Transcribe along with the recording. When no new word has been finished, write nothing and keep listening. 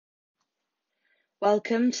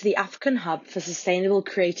Welcome to the African Hub for Sustainable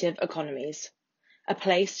Creative Economies, a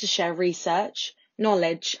place to share research,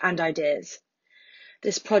 knowledge and ideas.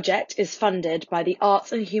 This project is funded by the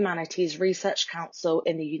Arts and Humanities Research Council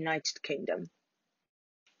in the United Kingdom.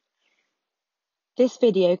 This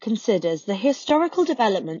video considers the historical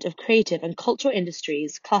development of creative and cultural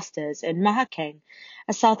industries clusters in Mahikeng,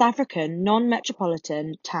 a South African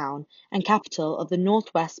non-metropolitan town and capital of the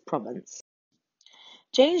Northwest Province.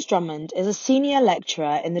 James Drummond is a senior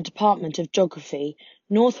lecturer in the Department of Geography,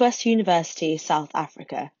 Northwest University, South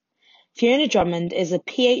Africa. Fiona Drummond is a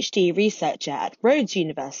PhD researcher at Rhodes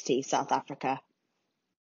University, South Africa.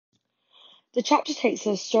 The chapter takes a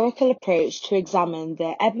historical approach to examine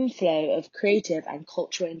the ebb and flow of creative and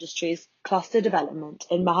cultural industries cluster development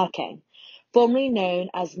in Mahikeng, formerly known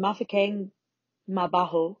as Mahikeng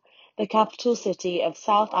Mabaho, the capital city of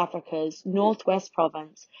South Africa's Northwest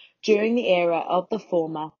Province during the era of the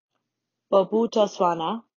former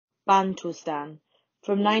Setswana Bantustan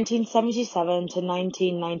from 1977 to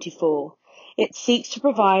 1994. It seeks to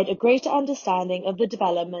provide a greater understanding of the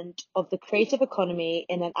development of the creative economy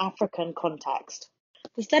in an African context.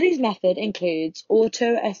 The study's method includes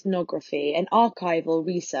autoethnography and archival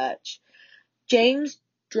research. James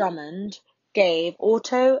Drummond gave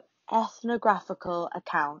autoethnographical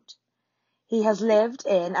account. He has lived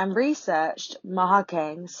in and researched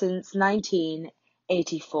Mahikeng since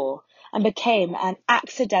 1984 and became an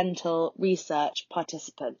accidental research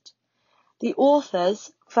participant. The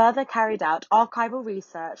authors further carried out archival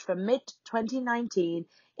research from mid-2019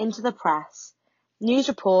 into the press, news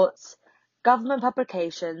reports, government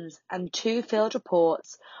publications, and 2 field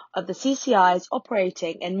reports of the CCIs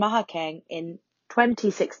operating in Mahikeng in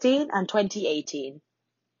 2016 and 2018.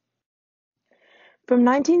 From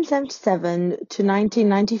 1977 to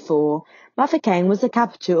 1994, Mahikeng was the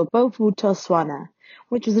capital of Bantustans,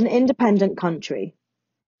 which was an independent country.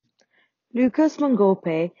 Lucas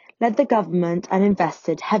Mangope led the government and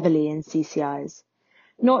invested heavily in CCIs,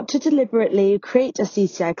 not to deliberately create a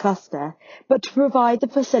CCI cluster, but to provide the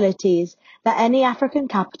facilities that any African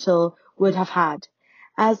capital would have had,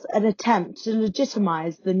 as an attempt to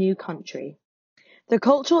legitimize the new country. The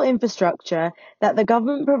cultural infrastructure that the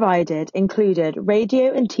government provided included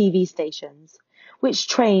radio and TV stations, which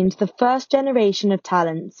trained the first generation of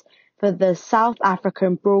talents for the South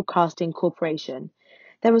African Broadcasting Corporation.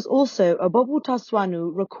 There was also a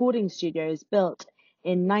Bantustans recording studios built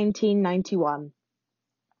in 1991.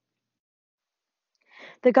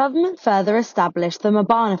 The government further established the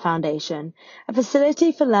Mabana Foundation, a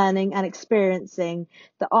facility for learning and experiencing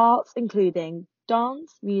the arts including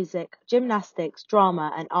dance, music, gymnastics,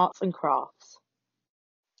 drama, and arts and crafts.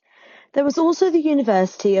 There was also the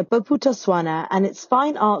University of Bantustans and its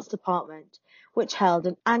Fine Arts Department, which held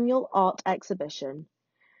an annual art exhibition.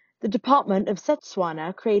 The Department of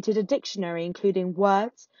Setswana created a dictionary including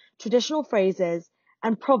words, traditional phrases,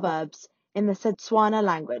 and proverbs in the Setswana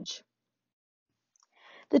language.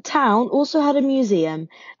 The town also had a museum,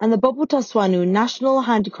 and the Bantustans National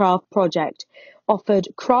Handicraft Project offered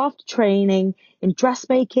craft training in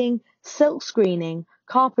dressmaking, silk screening,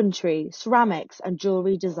 carpentry, ceramics, and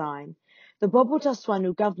jewellery design. The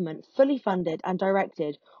Bantustans government fully funded and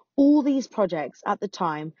directed all these projects at the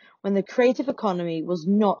time when the creative economy was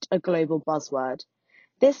not a global buzzword.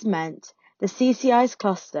 This meant the CCI's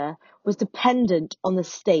cluster was dependent on the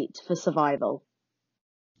state for survival.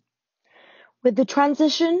 With the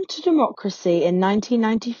transition to democracy in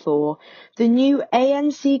 1994, the new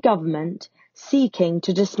ANC government, seeking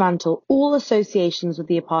to dismantle all associations with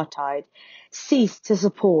the apartheid, ceased to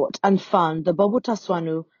support and fund the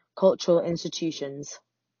Bantustans cultural institutions.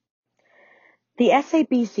 The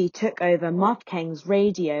SABC took over Mahikeng's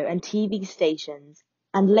radio and TV stations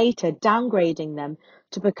and later downgrading them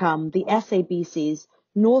to become the SABC's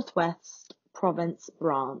Northwest Province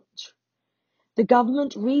branch. The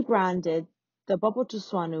government rebranded the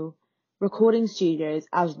Bantustans recording studios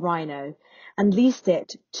as Rhino and leased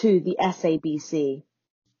it to the SABC.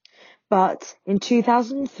 But in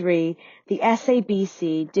 2003, the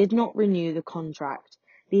SABC did not renew the contract,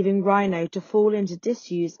 leaving Rhino to fall into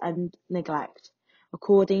disuse and neglect,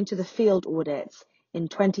 according to the field audits in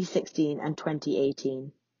 2016 and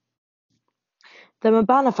 2018. The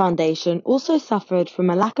Mabana Foundation also suffered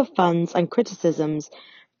from a lack of funds and criticisms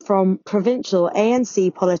from provincial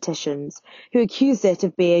ANC politicians who accused it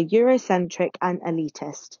of being Eurocentric and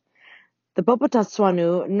elitist. The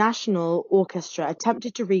Bantustans National Orchestra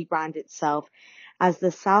attempted to rebrand itself as the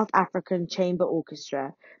South African Chamber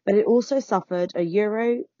Orchestra, but it also suffered a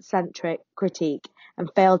Eurocentric critique and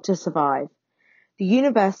failed to survive. The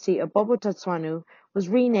University of Bantustans was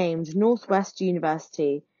renamed Northwest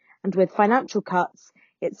University and with financial cuts,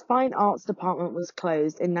 its fine arts department was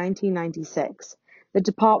closed in 1996. The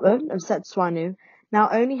Department of Setswana now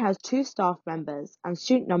only has 2 staff members and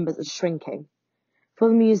student numbers are shrinking. For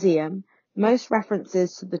the museum, most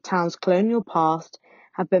references to the town's colonial past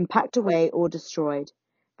have been packed away or destroyed.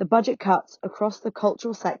 The budget cuts across the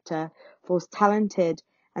cultural sector forced talented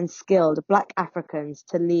and skilled Black Africans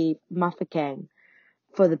to leave Mahikeng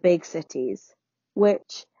for the big cities,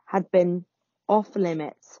 which had been off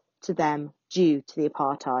limits to them due to the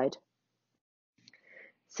apartheid.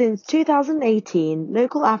 Since 2018,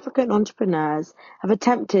 local African entrepreneurs have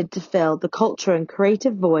attempted to fill the culture and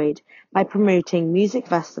creative void by promoting music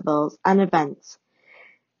festivals and events,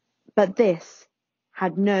 but this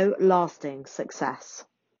had no lasting success.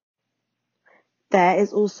 There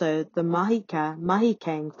is also the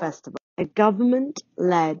Mahikeng Festival, a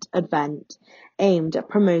government-led event aimed at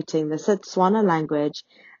promoting the Setswana language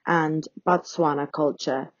and Botswana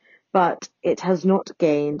culture, but it has not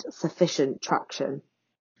gained sufficient traction.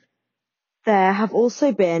 There have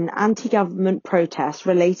also been anti-government protests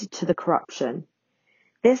related to the corruption.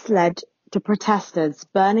 This led to protesters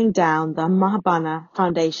burning down the Mahabana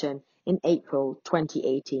Foundation in April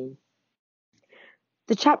 2018.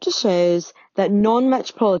 The chapter shows that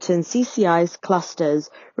non-metropolitan CCI clusters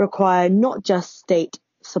require not just state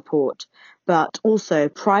support, but also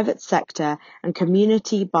private sector and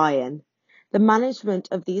community buy-in. The management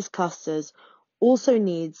of these clusters also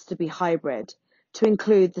needs to be hybrid, to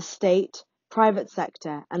include the state, private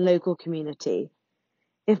sector, and local community.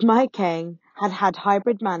 If Mahikeng had had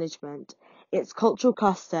hybrid management, its cultural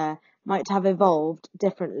cluster might have evolved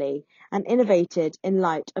differently and innovated in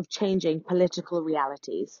light of changing political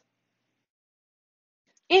realities.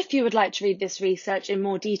 If you would like to read this research in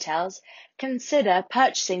more details, consider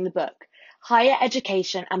purchasing the book, Higher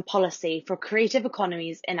Education and Policy for Creative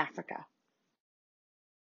Economies in Africa.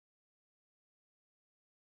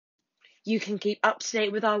 You can keep up to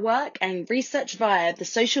date with our work and research via the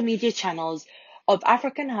social media channels of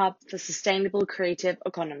African Hub for Sustainable Creative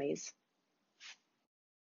Economies.